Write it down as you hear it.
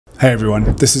Hey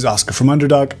everyone, this is Oscar from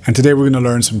Underdog, and today we're going to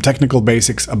learn some technical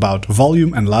basics about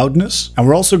volume and loudness, and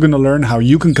we're also going to learn how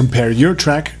you can compare your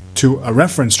track to a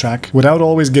reference track without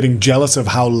always getting jealous of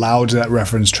how loud that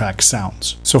reference track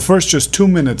sounds. So first, just 2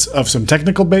 minutes of some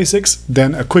technical basics,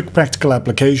 then a quick practical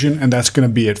application, and that's going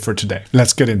to be it for today.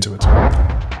 Let's get into it.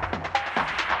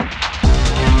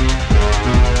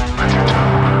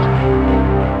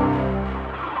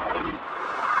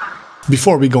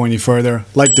 Before we go any further,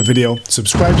 like the video,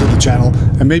 subscribe to the channel,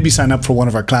 and maybe sign up for one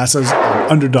of our classes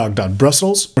on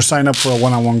underdog.brussels or sign up for a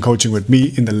one-on-one coaching with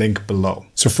me in the link below.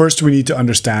 So first we need to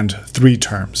understand 3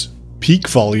 terms: peak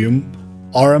volume,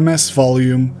 RMS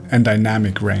volume, and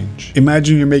dynamic range.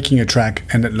 Imagine you're making a track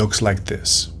and it looks like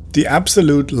this. The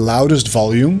absolute loudest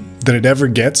volume that it ever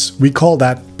gets, we call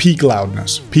that peak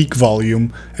loudness, peak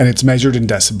volume, and it's measured in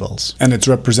decibels. And it's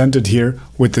represented here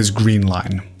with this green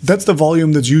line. That's the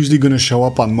volume that's usually going to show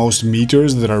up on most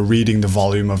meters that are reading the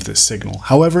volume of this signal.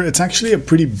 However, it's actually a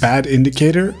pretty bad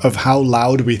indicator of how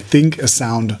loud we think a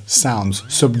sound sounds,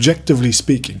 subjectively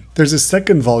speaking. There's a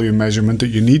second volume measurement that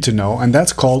you need to know, and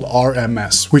that's called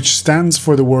RMS, which stands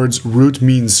for the words root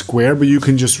mean square, but you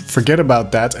can just forget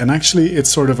about that, and actually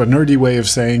it's sort of a nerdy way of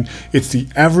saying it's the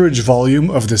average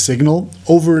volume of the signal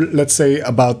over, let's say,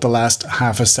 about the last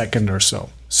half a second or so.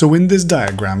 So in this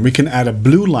diagram, we can add a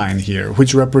blue line here,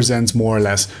 which represents more or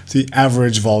less the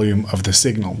average volume of the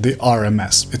signal, the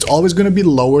RMS. It's always going to be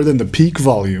lower than the peak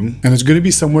volume, and it's going to be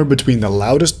somewhere between the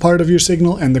loudest part of your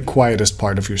signal and the quietest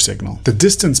part of your signal. The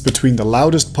distance between the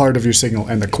loudest part of your signal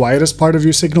and the quietest part of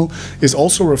your signal is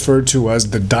also referred to as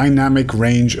the dynamic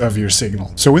range of your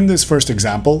signal. So in this first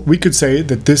example, we could say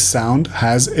that this sound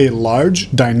has a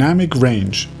large dynamic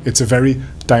range. It's a very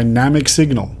dynamic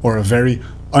signal, or a very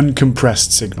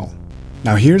uncompressed signal.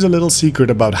 Now here's a little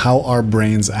secret about how our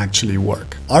brains actually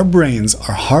work. Our brains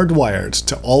are hardwired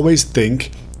to always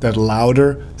think that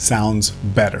louder sounds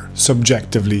better,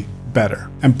 subjectively better,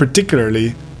 and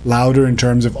particularly louder in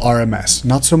terms of RMS,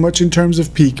 not so much in terms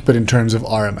of peak, but in terms of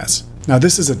RMS. Now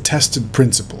this is a tested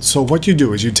principle. So what you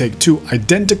do is you take 2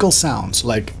 identical sounds,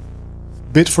 like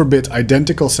bit for bit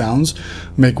identical sounds,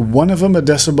 make one of them a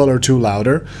decibel or 2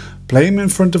 louder, play them in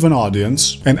front of an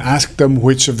audience, and ask them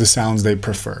which of the sounds they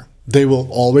prefer. They will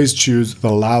always choose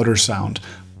the louder sound,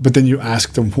 but then you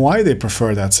ask them why they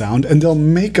prefer that sound, and they'll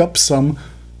make up some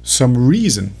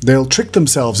reason. They'll trick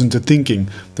themselves into thinking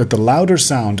that the louder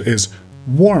sound is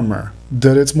warmer,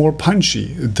 that it's more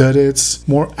punchy, that it's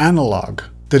more analog,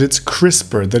 that it's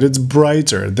crisper, that it's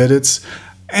brighter, that it's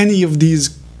any of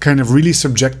these kind of really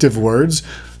subjective words,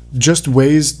 just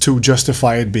ways to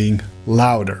justify it being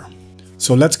louder.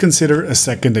 So let's consider a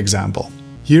second example.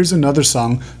 Here's another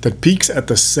song that peaks at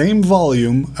the same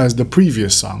volume as the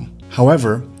previous song.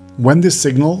 However, when this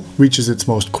signal reaches its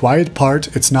most quiet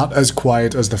part, it's not as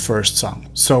quiet as the first song.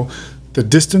 So the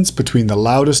distance between the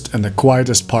loudest and the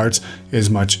quietest parts is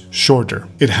much shorter.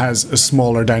 It has a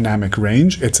smaller dynamic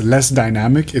range, it's less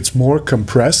dynamic, it's more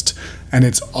compressed, and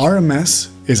its RMS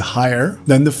is higher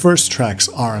than the first track's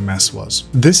RMS was.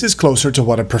 This is closer to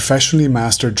what a professionally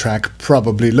mastered track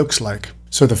probably looks like.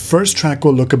 So the first track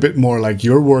will look a bit more like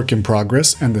your work in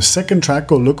progress, and the second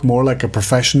track will look more like a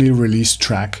professionally released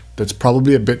track that's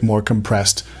probably a bit more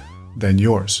compressed than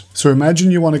yours. So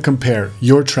imagine you want to compare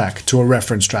your track to a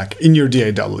reference track in your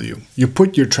DAW. You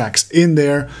put your tracks in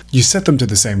there, you set them to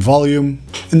the same volume,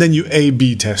 and then you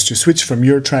A/B test. You switch from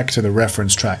your track to the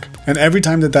reference track. And every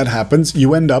time that happens,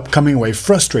 you end up coming away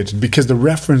frustrated because the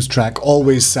reference track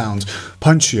always sounds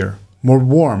punchier, more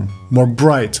warm, more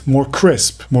bright, more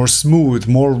crisp, more smooth,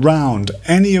 more round,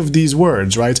 any of these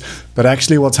words, right? But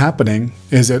actually what's happening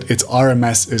is that its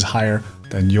RMS is higher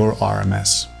than your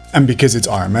RMS. And because its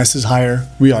RMS is higher,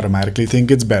 we automatically think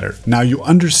it's better. Now you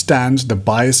understand the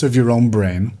bias of your own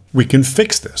brain. We can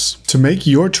fix this. To make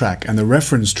your track and the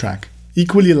reference track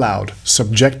equally loud,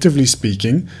 subjectively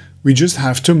speaking, we just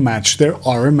have to match their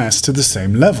RMS to the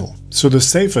same level. So the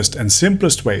safest and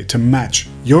simplest way to match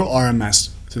your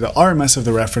RMS to the RMS of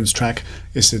the reference track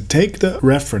is to take the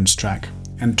reference track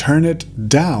and turn it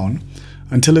down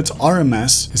until its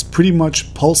RMS is pretty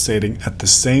much pulsating at the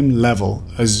same level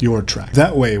as your track.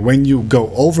 That way, when you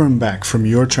go over and back from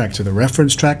your track to the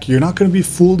reference track, you're not going to be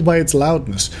fooled by its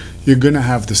loudness. You're going to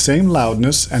have the same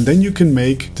loudness, and then you can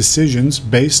make decisions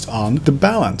based on the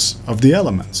balance of the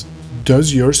elements.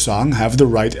 Does your song have the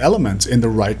right elements in the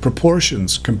right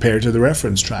proportions compared to the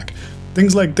reference track?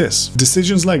 Things like this.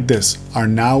 Decisions like this are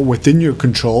now within your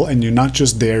control, and you're not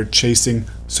just there chasing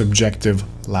subjective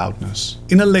loudness.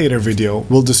 In a later video,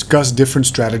 we'll discuss different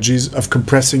strategies of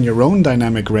compressing your own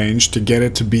dynamic range to get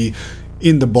it to be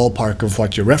in the ballpark of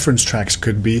what your reference tracks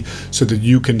could be, so that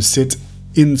you can sit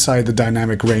inside the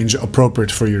dynamic range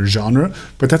appropriate for your genre,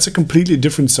 but that's a completely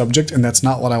different subject and that's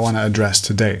not what I want to address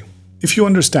today. If you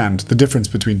understand the difference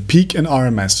between peak and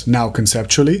RMS now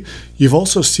conceptually, you've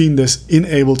also seen this in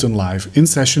Ableton Live. In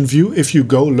session view, if you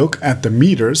go look at the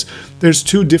meters, there's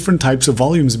two different types of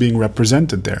volumes being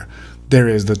represented there. There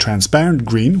is the transparent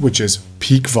green, which is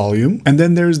peak volume, and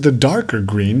then there's the darker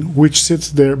green, which sits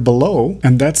there below,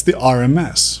 and that's the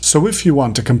RMS. So if you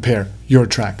want to compare your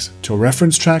tracks to a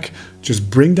reference track, just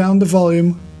bring down the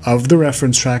volume of the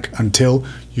reference track until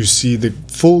you see the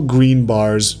full green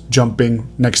bars jumping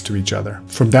next to each other.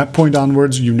 From that point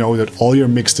onwards, you know that all your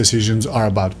mix decisions are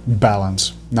about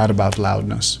balance, not about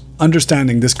loudness.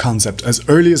 Understanding this concept as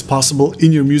early as possible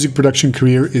in your music production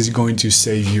career is going to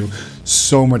save you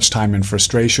so much time and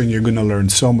frustration. You're going to learn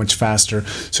so much faster.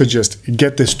 So just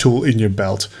get this tool in your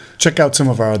belt. Check out some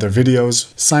of our other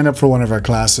videos, sign up for one of our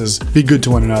classes, be good to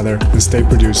one another, and stay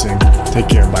producing. Take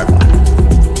care. Bye-bye.